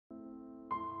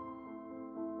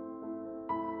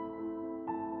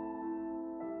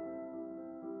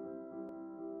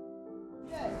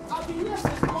Yes,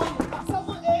 this morning at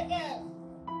 7 a.m.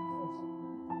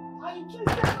 Are you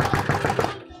interested?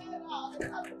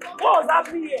 What was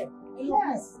happening here?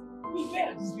 Yes. Where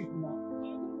are these people now?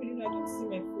 I don't see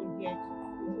my phone here.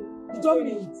 You don't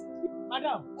mean it.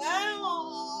 Madam.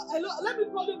 Hello, let me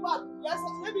call you back. Yes,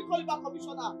 let me call you back,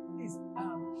 Commissioner. Please,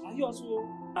 are you also...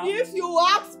 If you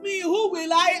ask me, who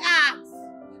will I ask?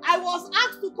 I was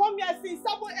asked to come here since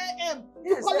 7 a.m.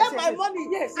 to collect my money.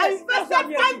 Yes, I invested 5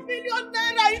 million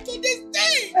naira into this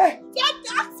thing. Hey. Don't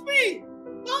ask me.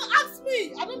 Don't ask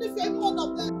me. I don't know if you're any one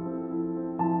of them.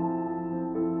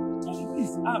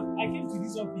 Please, I came to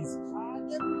this office.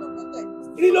 They relocated.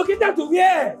 Relocated to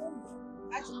where?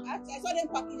 I saw them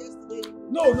parking yesterday.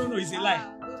 No, it's a lie.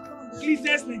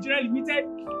 Business Nigeria Limited.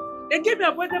 They gave me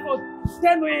an appointment for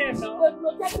 10 a.m. now. They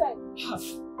relocated.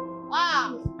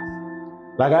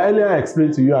 Like I earlier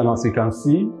explained to you, and as you can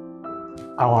see,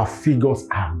 our figures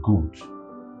are good.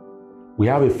 We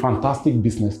have a fantastic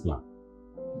business plan.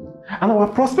 And our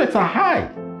prospects are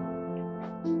high.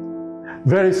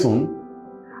 Very soon,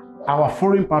 our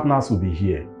foreign partners will be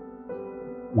here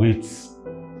with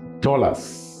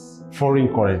dollars, foreign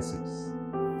currencies.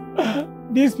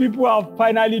 These people have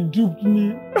finally duped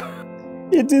me.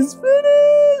 It is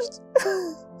finished.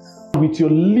 With your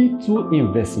little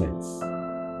investments,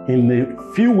 in a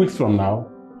few weeks from now,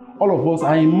 all of us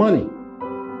are in money.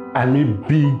 I mean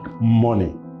big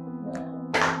money.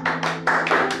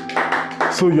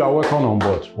 So you are welcome on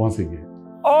board once again.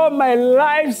 All my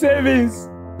life savings.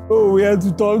 Oh, we have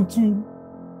to talk to.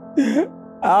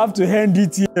 I have to hand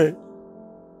it here.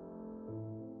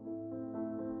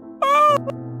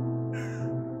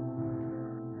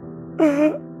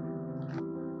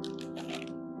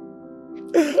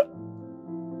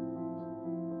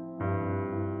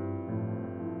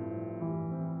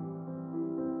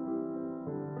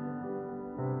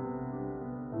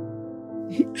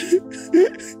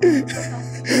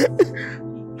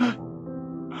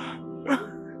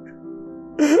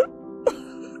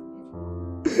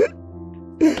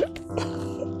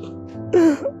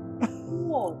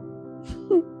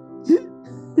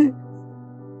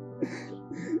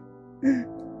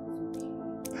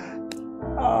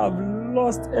 I've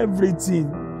lost everything.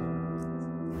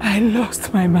 I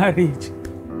lost my marriage.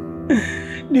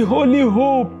 The only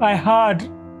hope I had.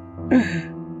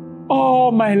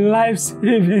 All my life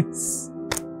savings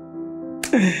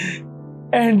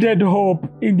ended up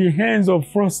in the hands of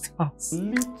fraudsters.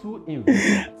 Little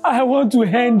investment. I want to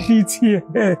end it here.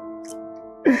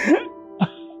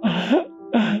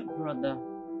 Brother,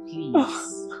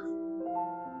 please.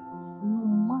 No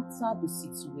matter the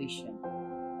situation,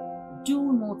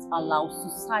 do not allow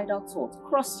suicidal thoughts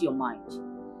cross your mind.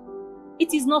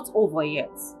 It is not over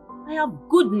yet. I have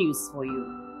good news for you.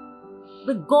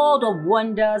 The God of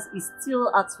Wonders is still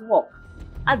at work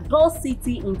at God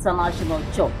City International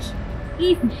Church.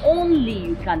 If only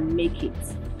you can make it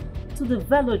to the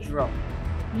Velodrome,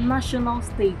 National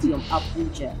Stadium,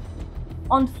 Abuja,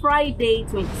 on Friday,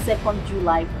 22nd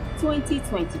July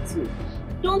 2022.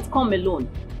 Don't come alone.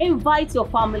 Invite your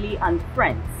family and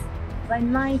friends by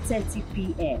 9:30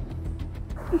 p.m.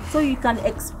 so you can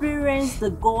experience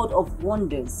the God of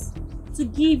Wonders to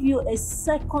give you a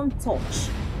second touch,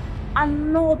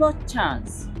 another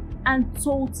chance, and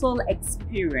total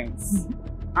experience.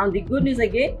 And the good news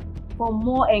again, for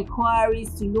more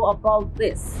enquiries to know about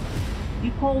this,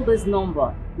 you call this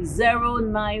number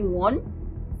 091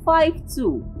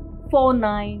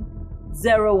 5249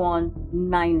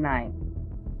 0199.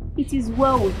 It is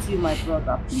well with you, my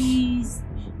brother. Please.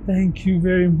 Thank you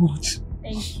very much.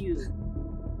 Thank you.